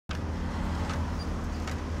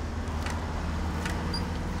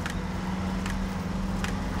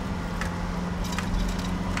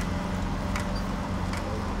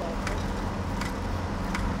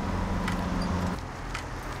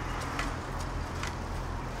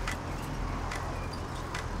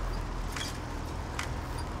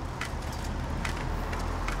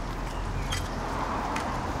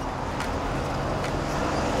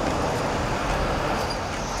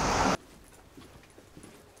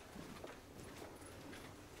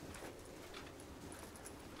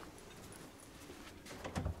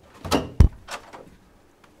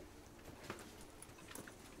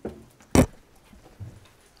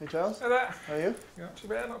Hey Charles. Hey there. How are you? Not too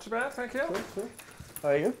bad, thank you. Good. How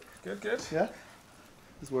are you? Good. Yeah.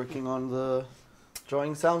 He's working on the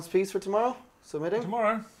drawing sounds piece for tomorrow. Submitting.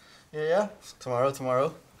 Tomorrow. Yeah.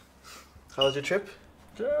 Tomorrow. How was your trip?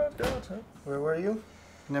 Good. Where were you?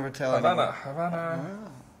 Never tell Havana,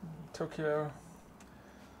 anyone. Tokyo,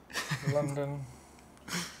 London,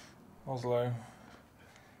 Oslo.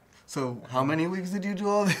 So, how many weeks did you do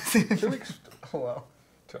all this in? 2 weeks. Oh wow.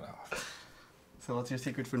 2.5. So what's your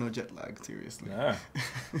secret for no jet lag, seriously? Yeah.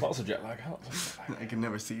 Lots of jet lag. I can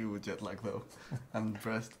never see you with jet lag though. I'm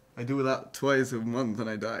impressed. I do that twice a month and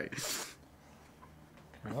I die.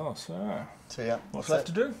 Oh, so yeah. what's left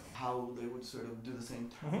to do? How they would sort of do the same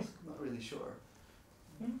task? Not really sure.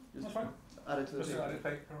 That's fine. Add it to the Just add it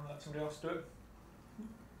paper and let somebody else do it.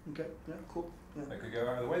 Okay, yeah, cool. Yeah. They could go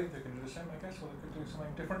either way, they could do the same, I guess, or they could do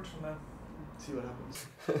something different and then See what happens.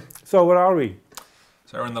 So where are we?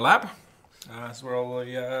 So we're in the lab. That's where all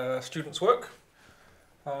the students work.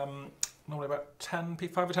 Normally about 5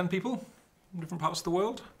 or 10 people from different parts of the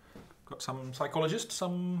world. Got some psychologists,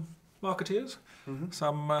 some marketeers,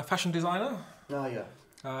 some fashion designer, Oh yeah.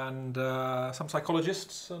 and some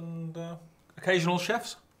psychologists and occasional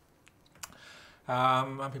chefs.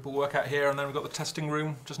 And people work out here, and then we've got the testing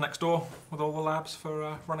room just next door with all the labs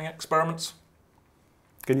for running experiments.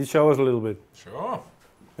 Can you show us a little bit? Sure.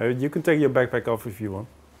 You can take your backpack off if you want.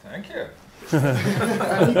 Thank you. Niet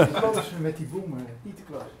te close met die boom, niet te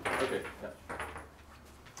close. Okay. Yeah.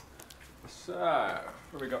 So, what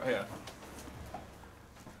have we got here?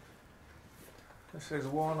 This is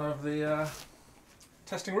one of the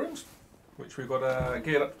testing rooms, which we've got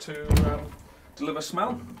geared up to deliver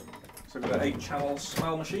smell. So we've got an 8-channel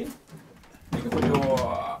smell machine. You can put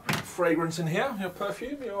your fragrance in here, your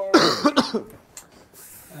perfume,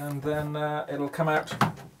 and then it'll come out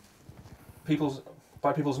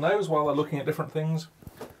by people's nose while they're looking at different things.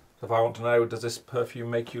 So if I want to know, does this perfume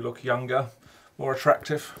make you look younger, more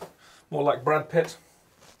attractive, more like Brad Pitt?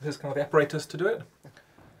 This is kind of the apparatus to do it.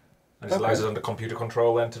 And this allows us under computer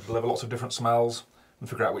control then to deliver lots of different smells and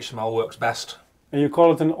figure out which smell works best. And you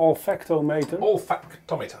call it an olfactometer?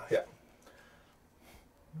 Olfactometer, yeah.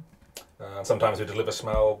 Sometimes we deliver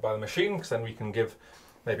smell by the machine, because then we can give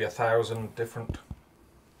maybe 1,000 different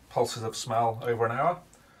pulses of smell over an hour.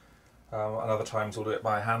 And other times we'll do it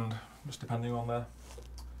by hand, just depending on the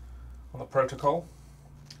protocol.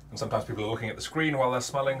 And sometimes people are looking at the screen while they're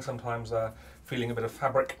smelling, sometimes they're feeling a bit of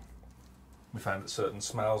fabric. We found that certain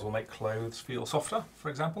smells will make clothes feel softer, for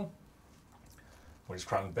example. We're just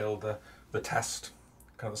trying to build the test,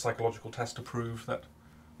 kind of the psychological test to prove that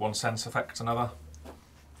one sense affects another.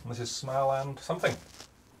 And this is smell and something.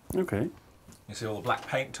 Okay. You see all the black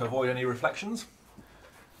paint to avoid any reflections.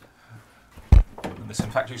 And this, in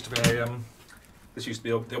fact, used to be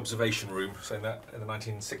the observation room. So that in the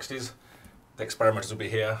 1960s, the experimenters would be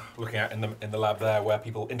here, looking out in the lab there, where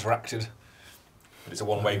people interacted. But it's a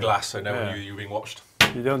one-way glass, so no one knew you were being watched.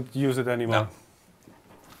 You don't use it anymore?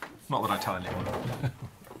 No. Not that I tell anyone.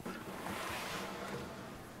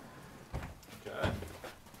 Okay.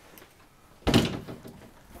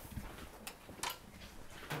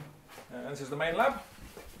 And this is the main lab.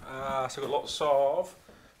 So we've got lots of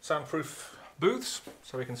soundproof booths,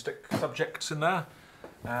 so we can stick subjects in there,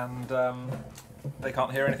 and they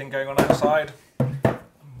can't hear anything going on outside.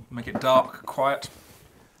 Make it dark, quiet,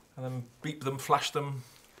 and then beep them, flash them,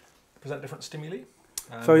 present different stimuli.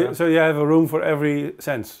 And, so you have a room for every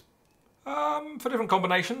sense? For different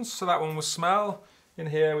combinations. So that one was smell. In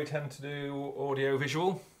here we tend to do audio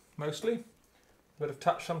visual mostly, a bit of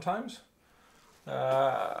touch sometimes. In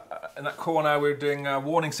that corner we're doing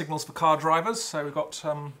warning signals for car drivers. So we've got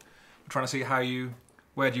we're trying to see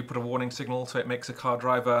where do you put a warning signal so it makes a car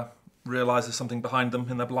driver realise there's something behind them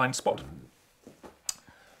in their blind spot.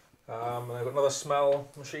 And they've got another smell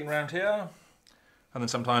machine around here. And then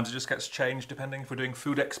sometimes it just gets changed depending. If we're doing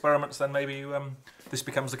food experiments, then maybe this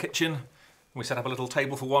becomes the kitchen. We set up a little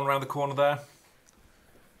table for one around the corner there.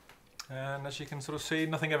 And as you can sort of see,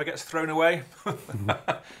 nothing ever gets thrown away.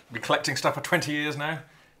 Been collecting stuff for 20 years now.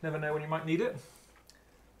 Never know when you might need it.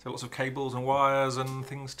 So lots of cables and wires and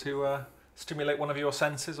things to stimulate one of your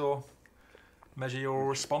senses or measure your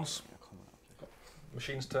response.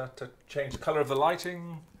 Machines to change the colour of the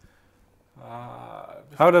lighting.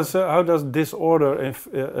 How does disorder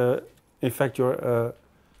affect your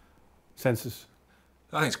senses?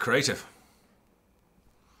 I think it's creative.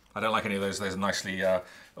 I don't like any of those nicely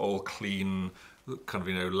all clean kind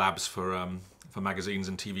of labs for magazines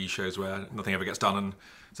and TV shows where nothing ever gets done, and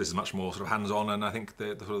so this is much more sort of hands-on, and I think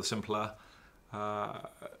the sort of simpler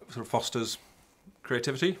sort of fosters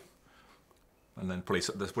creativity. and then probably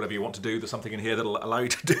there's whatever you want to do. There's something in here that'll allow you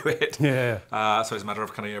to do it. Yeah. So it's a matter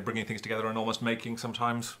of kind of bringing things together and almost making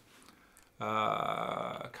sometimes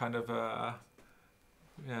kind of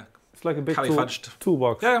It's like a big Cali-fudged.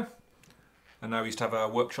 toolbox. Yeah. And now we used to have a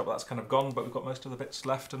workshop that's kind of gone, but we've got most of the bits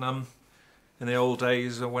left. And in the old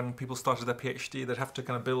days, when people started their PhD, they'd have to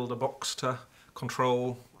kind of build a box to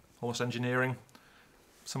control, almost engineering,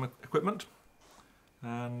 some equipment.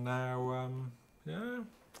 And now,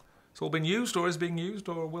 it's all been used, or is being used,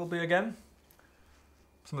 or will be again.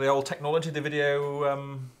 Some of the old technology, the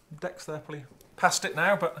video decks, they're probably past it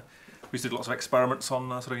now, but we did lots of experiments on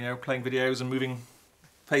playing videos and moving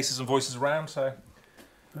faces and voices around. So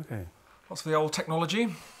Okay. lots of the old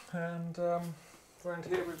technology. And around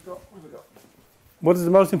here what have we got? What is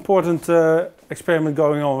the most important experiment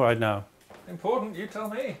going on right now? Important, you tell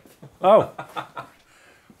me. Oh,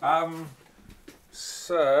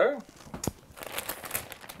 So,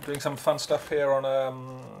 doing some fun stuff here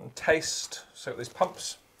on taste. So these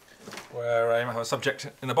pumps, where I have a subject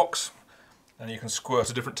in a box, and you can squirt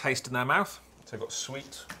a different taste in their mouth. So we've got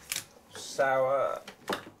sweet, sour,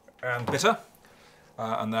 and bitter.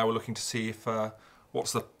 And now we're looking to see if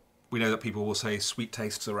we know that people will say sweet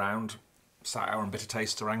tastes are round, sour and bitter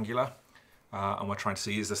tastes are angular. And we're trying to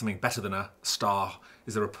see, is there something better than a star?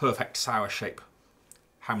 Is there a perfect sour shape?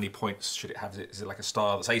 How many points should it have? Is it like a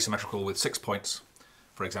star that's asymmetrical with 6 points,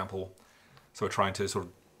 for example? So we're trying to sort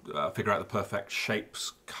of figure out the perfect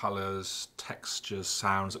shapes, colours, textures,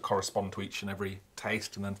 sounds that correspond to each and every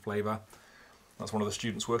taste and then flavour. That's one of the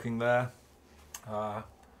students working there.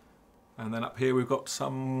 And then up here we've got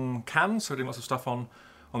some cans, so we're doing lots of stuff on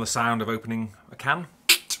the sound of opening a can.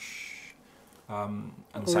 And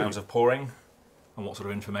sounds of pouring, and what sort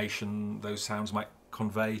of information those sounds might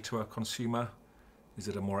convey to a consumer. Is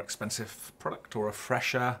it a more expensive product or a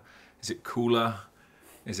fresher? Is it cooler?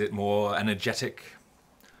 Is it more energetic?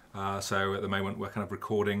 So at the moment we're kind of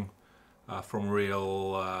recording from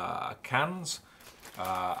real cans,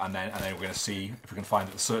 and then we're going to see if we can find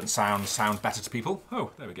that certain sounds sound better to people.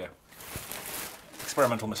 Oh, there we go.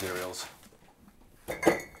 Experimental materials.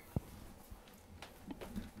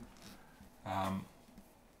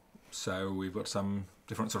 So we've got some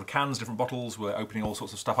different sort of cans, different bottles. We're opening all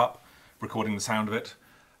sorts of stuff up, recording the sound of it,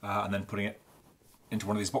 and then putting it into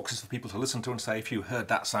one of these boxes for people to listen to and say, if you heard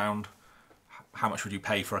that sound, how much would you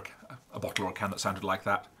pay for a bottle or a can that sounded like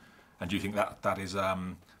that? And do you think that is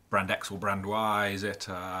brand X or brand Y? Is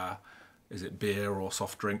it beer or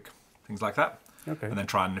soft drink? Things like that. okay. And then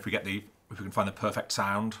try and if we can find the perfect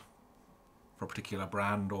sound for a particular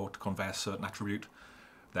brand or to convey a certain attribute,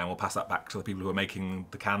 then we'll pass that back to the people who are making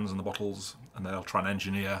the cans and the bottles, and they'll try and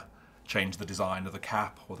engineer, change the design of the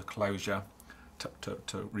cap or the closure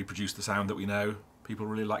to reproduce the sound that we know people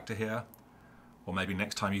really like to hear. Or maybe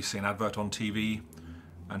next time you see an advert on TV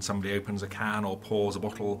and somebody opens a can or pours a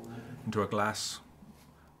bottle into a glass,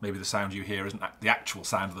 maybe the sound you hear isn't the actual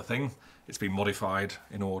sound of the thing, it's been modified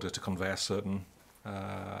in order to convey a certain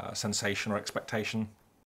sensation or expectation.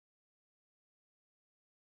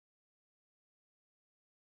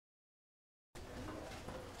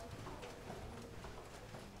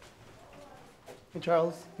 Hey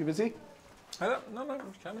Charles, you busy? No,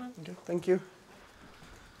 camera. Okay, thank you.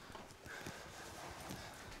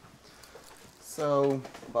 So,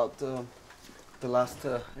 about the last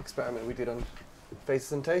experiment we did on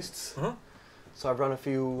faces and tastes. So I've run a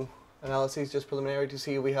few analyses just preliminary to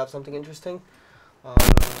see if we have something interesting.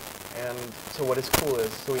 And so what is cool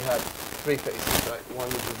is, so we had 3 faces, right? One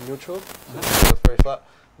which was neutral, so sort of very flat,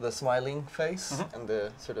 the smiling face, and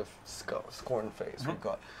the sort of scorn face we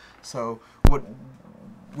got. So what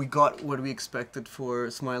we expected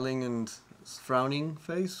for smiling and frowning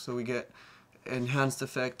face. So we get enhanced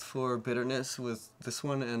effect for bitterness with this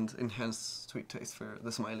one and enhanced sweet taste for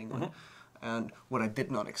the smiling one. And what I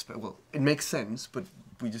did not expect, well, it makes sense, but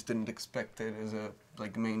we just didn't expect it as a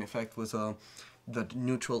main effect was that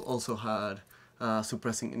neutral also had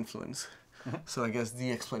suppressing influence. So I guess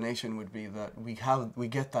the explanation would be that we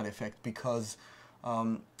get that effect because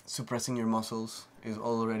suppressing your muscles is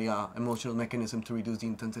already an emotional mechanism to reduce the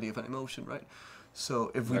intensity of an emotion, right?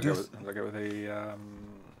 So if we do... Does that go with the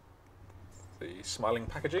smiling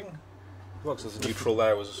packaging? Well, because the neutral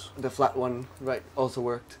there was... The flat one, right, also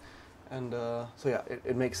worked. And so yeah,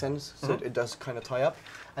 it makes sense. So it does kind of tie up.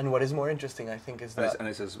 And what is more interesting, I think, is that... And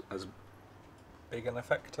it's as big an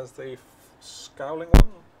effect as the scowling one?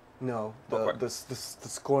 No, the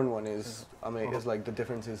scorn one is, I mean, it's like the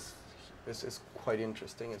difference is quite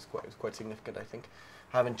interesting. It's quite significant, I think.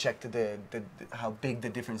 I haven't checked how big the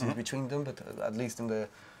difference is between them, but at least in the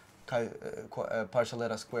partial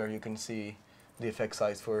letter square, you can see the effect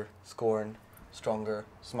size for scorn stronger,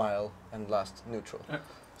 smile, and last neutral. Yeah.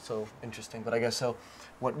 So interesting. But I guess so.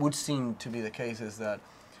 What would seem to be the case is that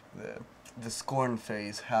the scorn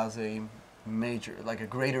phase has a major, like a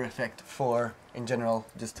greater effect for, in general,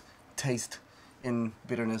 just taste in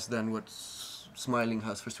bitterness than what smiling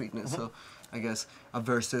has for sweetness. So I guess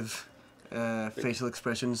aversive facial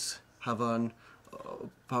expressions have a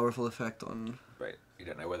powerful effect on. Right. You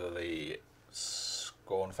don't know whether the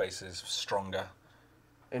scorn face is stronger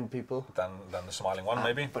In people than the smiling one,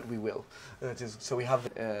 maybe. but we will. So we have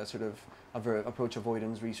sort of approach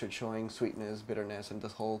avoidance research showing sweetness, bitterness, and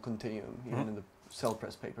this whole continuum. Even in the Cell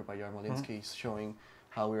Press paper by Jarmolinsky showing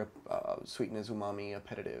how we're sweetness, umami,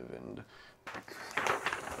 appetitive, and.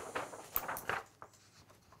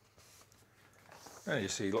 And you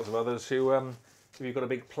see lots of others who, if you've got a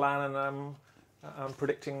big plan and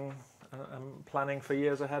predicting, planning for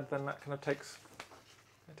years ahead, then that kind of takes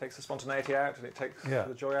the spontaneity out and it takes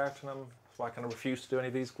the joy out. And that's why I kind of refuse to do any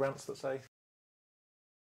of these grants that say.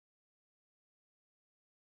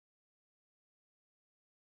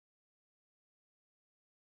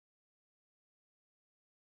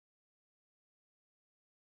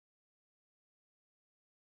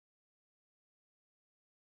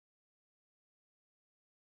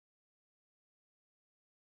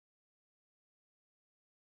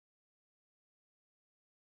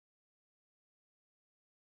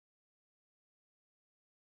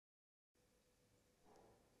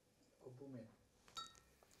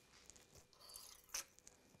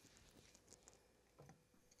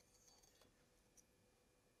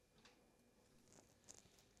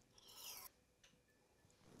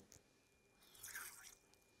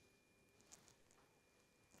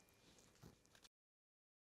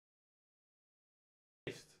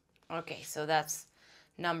 Okay, so that's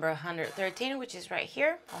number 113, which is right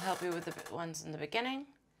here. I'll help you with the ones in the beginning.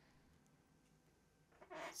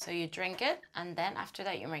 So you drink it, and then after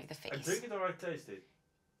that you make the face. I drink it or I taste it?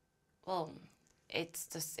 Well, it's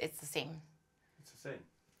the same. It's the same.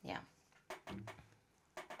 Yeah.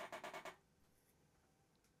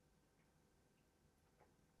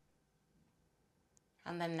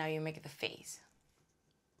 And then now you make the face.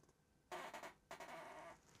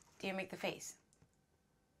 Do you make the face?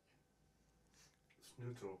 It's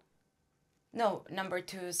neutral. No, number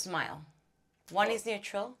 2 is smile. 1 is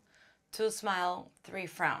neutral, 2 smile, 3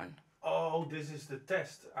 frown. Oh, this is the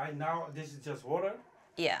test. This is just water.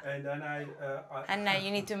 Yeah. And then And now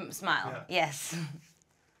you need to smile. Yeah. Yes.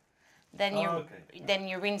 Then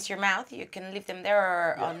you rinse your mouth. You can leave them there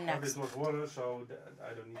or on next. This was water, so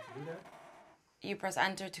I don't need to do that. You press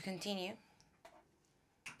enter to continue.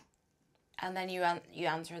 And then you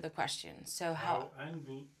answer the question. So how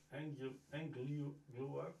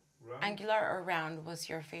angular or round was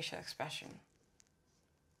your facial expression?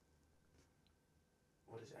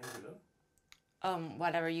 What is angular?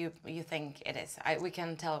 Whatever you think it is. We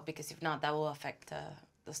can tell because if not, that will affect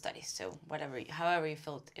the studies. So however you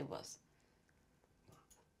felt it was.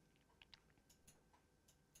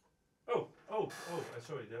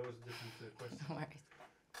 Sorry, that was a different question. No worries.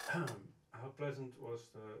 How pleasant was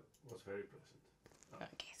very pleasant. Oh.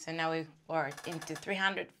 Okay, so now we are into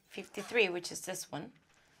 353, which is this one.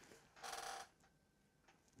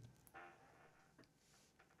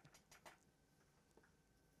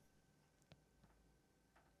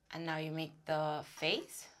 And now you make the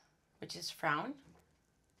face, which is frown.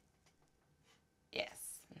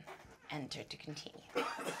 Yes. Enter to continue.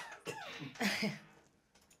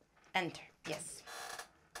 Enter, yes.